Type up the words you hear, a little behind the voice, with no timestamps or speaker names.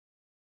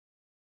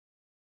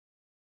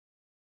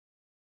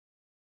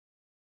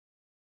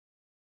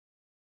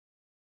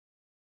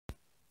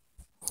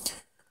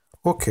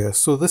Okay,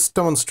 so this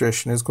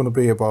demonstration is going to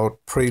be about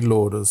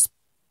preloaders.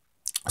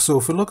 So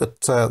if we look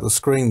at the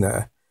screen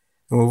there,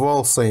 and we've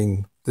all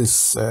seen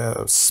this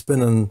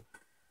spinning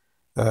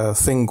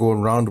thing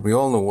going around, and we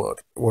all know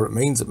what it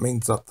means. It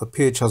means that the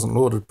page hasn't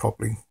loaded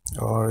properly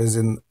or is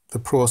in the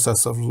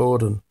process of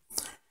loading.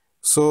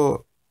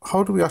 So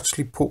how do we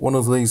actually put one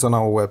of these on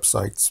our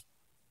websites?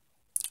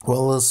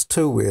 Well, there's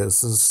two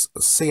ways. There's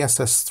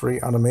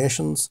CSS3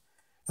 animations,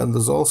 and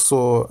there's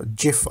also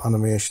GIF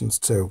animations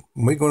too.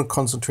 And we're going to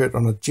concentrate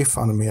on a GIF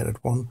animated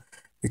one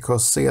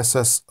because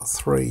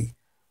CSS3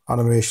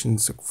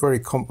 animations are a very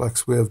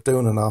complex way of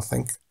doing it, I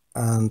think.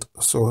 And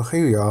so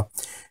here we are.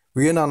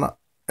 We're in our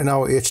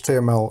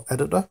HTML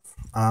editor,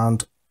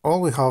 and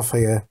all we have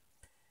here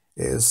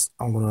is,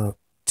 I'm going to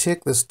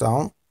take this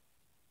down,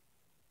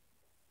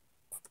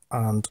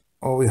 and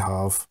all we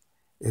have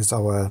is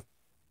our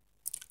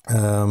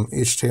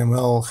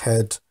HTML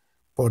head,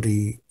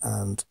 body,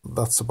 and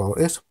that's about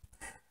it.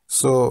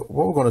 So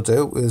what we're going to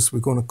do is we're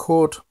going to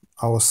code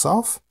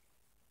ourselves.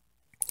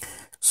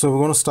 So we're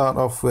going to start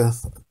off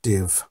with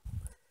div.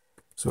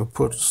 So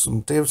put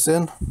some divs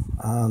in,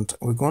 and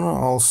we're going to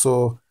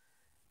also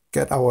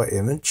get our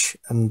image,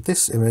 and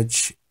this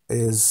image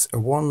is a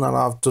one that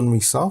I've done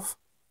myself,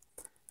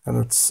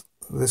 and it's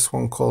this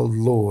one called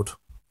load.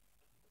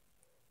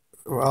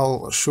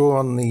 I'll show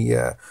on the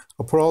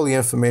I'll put all the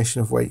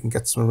information of where you can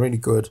get some really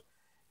good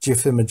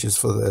GIF images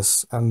for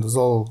this, and there's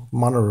all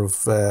manner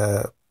of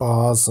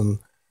bars and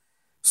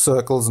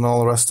circles and all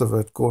the rest of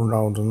it going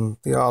around, and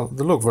they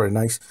look very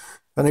nice.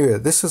 Anyway,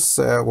 this is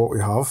what we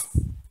have,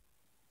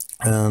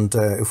 and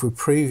if we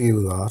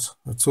preview that,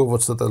 it's over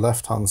to the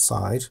left hand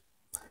side,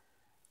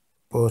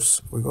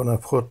 but we're going to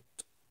put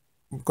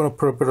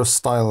a bit of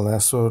style there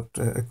so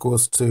it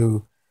goes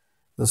to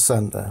the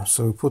center.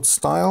 So we put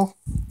style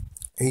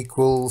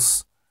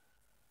equals,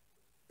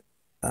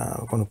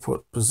 we're going to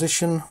put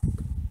position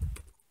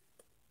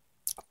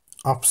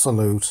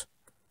absolute,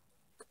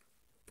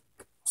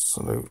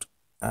 and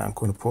I'm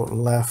going to put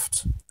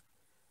left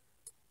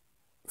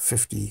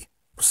 50%.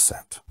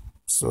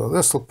 So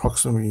this will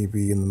approximately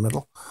be in the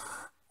middle,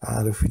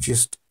 and if we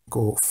just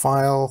go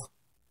file,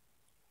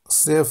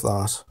 save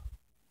that,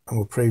 and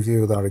we'll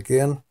preview that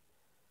again,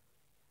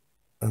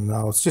 and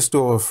now it's just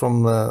over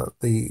from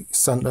the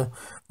center.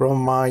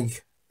 From my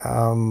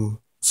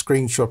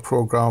screenshot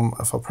program,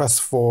 if I press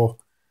 4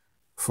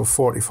 for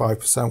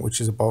 45%, which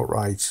is about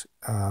right,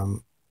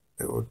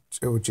 it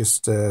would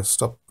just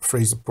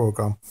freeze the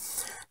program.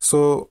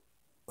 So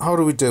how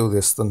do we do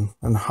this then,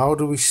 and how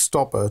do we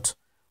stop it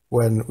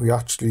when we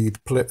actually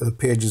the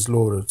page is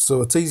loaded?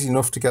 So it's easy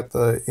enough to get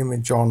the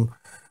image on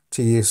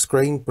to your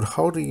screen, but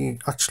how do you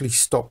actually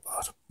stop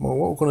that? Well,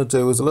 what we're going to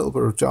do is a little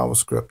bit of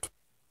JavaScript,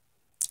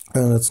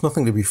 and it's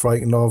nothing to be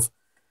frightened of.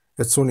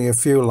 It's only a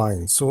few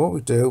lines. So what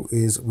we do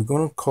is we're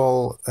going to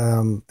call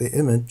the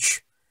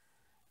image,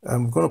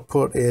 and we're going to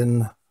put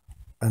in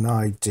an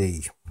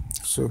ID.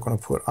 So we're going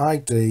to put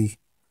ID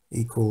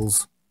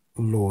equals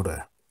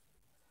loader.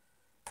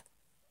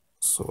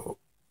 So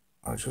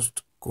I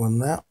just go in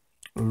there,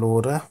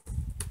 loader.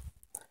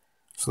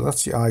 So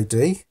that's your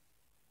ID.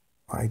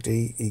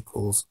 ID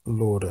equals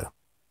loader.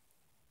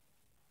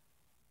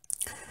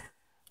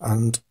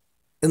 And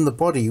in the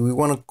body, we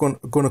going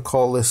to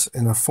call this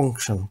in a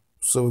function.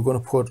 So we're going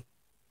to put,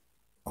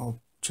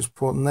 I'll just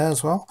put in there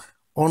as well,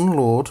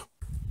 onload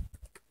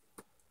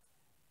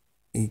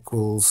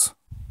equals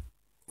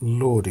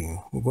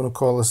loading. We're going to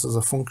call this as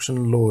a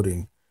function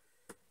loading,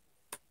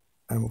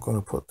 and we're going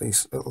to put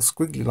these little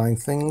squiggly line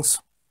things,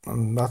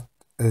 and that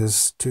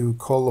is to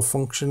call the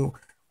function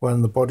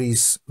when the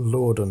body's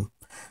loading.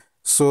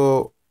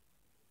 So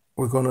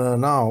we're going to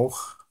now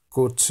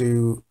we're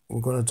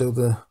going to do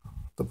the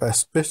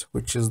best bit,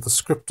 which is the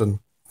scripting.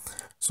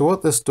 So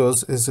what this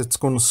does is it's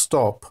going to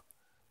stop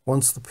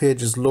once the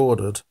page is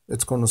loaded.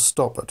 It's going to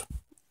stop it.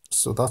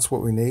 So that's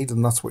what we need,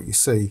 and that's what you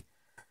see.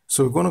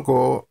 So we're going to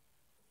go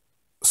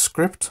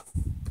script,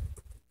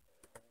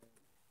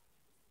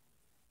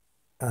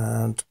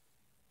 and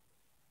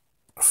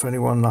for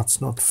anyone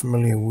that's not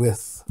familiar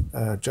with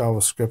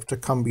JavaScript,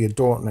 it can be a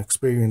daunting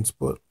experience,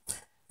 but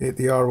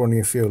they are only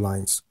a few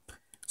lines.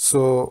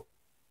 So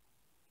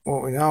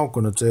what we're now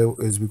going to do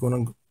is we're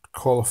going to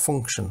call a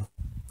function.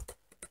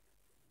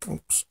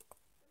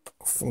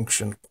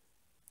 Function,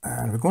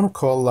 and we're going to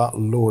call that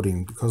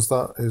loading, because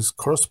that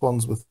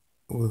corresponds with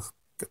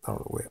get that out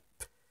of the way,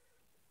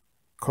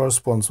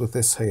 corresponds with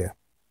this here,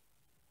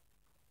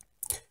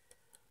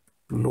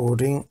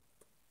 loading,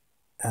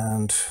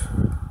 and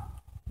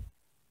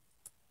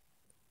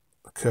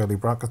the curly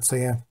brackets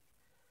here,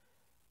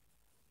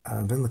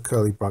 and in the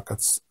curly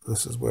brackets,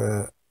 this is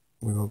where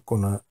we're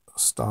going to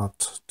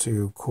start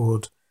to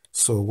code.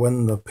 So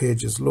when the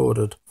page is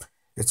loaded,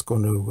 it's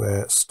going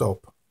to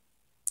stop.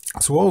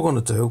 So what we're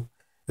going to do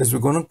is we're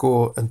going to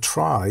go and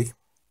try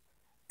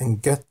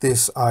and get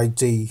this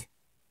ID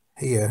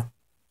here,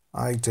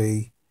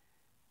 ID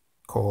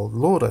called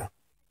loader.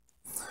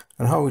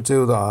 And how we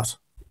do that,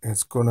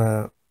 it's going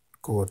to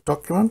go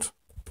document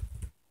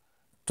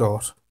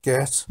dot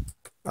get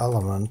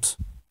element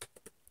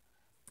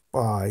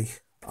by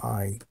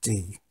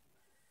ID.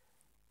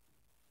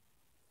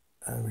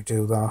 And we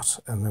do that,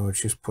 and then we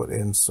just put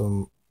in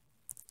some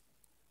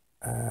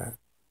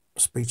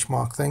speech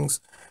mark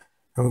things,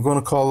 and we're going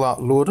to call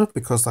that loaded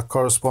because that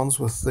corresponds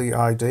with the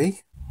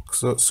ID.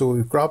 So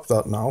we've grabbed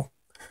that now,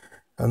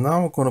 and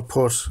now we're going to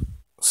put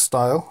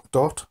style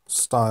dot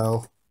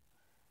style,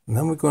 and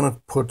then we're going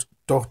to put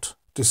dot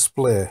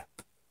display,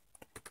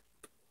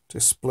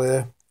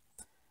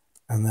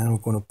 and then we're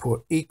going to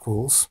put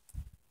equals,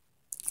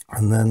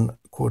 and then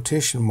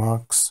quotation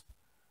marks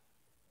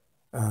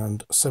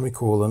and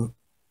semicolon.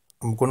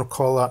 I'm going to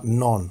call that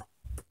none.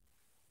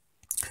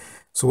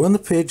 So when the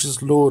page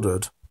is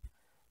loaded,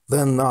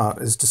 then that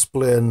is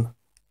displaying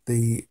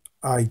the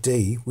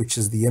ID, which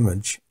is the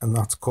image, and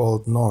that's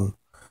called none.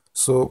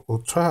 So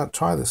we'll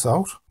try this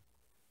out,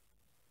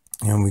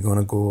 and we're going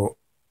to go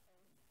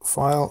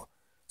File,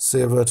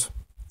 save it,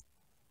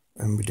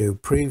 and we do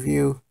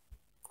Preview,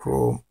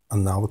 Chrome,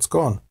 and now it's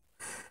gone.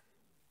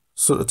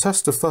 So to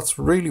test if that's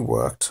really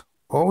worked,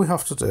 all we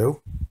have to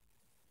do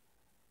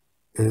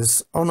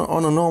is on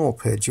a normal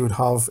page you would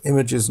have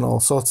images and all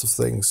sorts of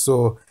things,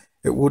 so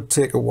it would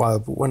take a while,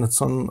 but when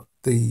it's on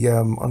the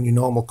on your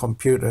normal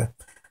computer,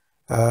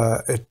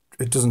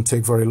 it doesn't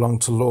take very long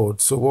to load.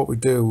 So what we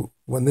do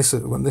when this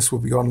will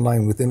be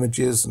online with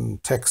images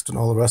and text and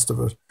all the rest of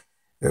it,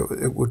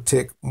 it would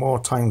take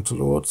more time to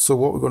load. So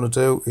what we're going to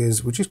do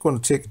is we're just going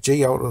to take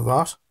G out of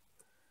that,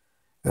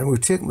 and we've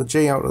taken the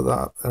G out of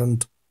that,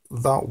 and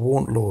that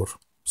won't load.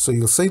 So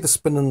you'll see the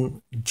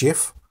spinning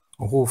GIF,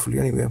 or hopefully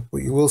anyway,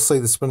 but you will see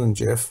the spinning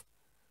GIF.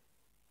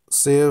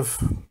 Save,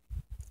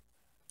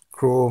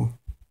 Chrome,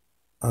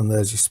 and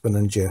there's your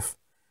spinning GIF.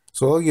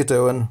 So all you're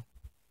doing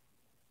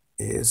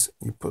is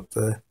you put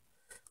the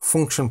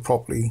function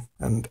properly,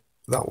 and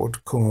that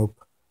would come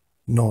up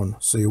none.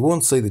 So you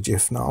won't see the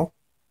GIF now.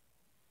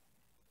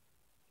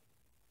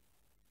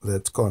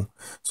 That's gone.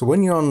 So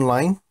when you're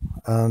online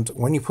and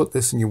when you put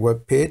this in your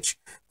web page,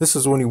 this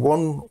is only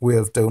one way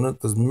of doing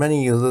it. There's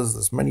many others.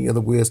 There's many other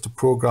ways to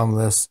program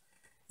this.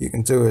 You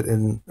can do it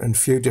in a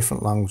few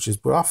different languages,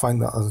 but I find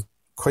that as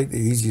quite the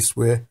easiest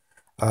way.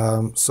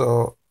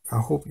 So I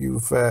hope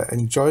you've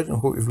enjoyed and I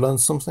hope you've learned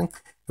something.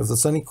 If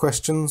there's any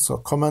questions or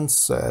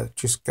comments,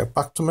 just get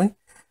back to me,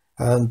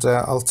 and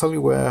I'll tell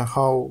you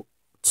how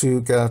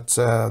to get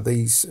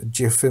these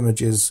GIF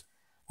images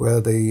where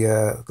they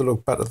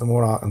look better than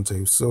what I can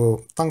do.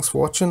 So thanks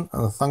for watching,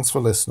 and thanks for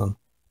listening.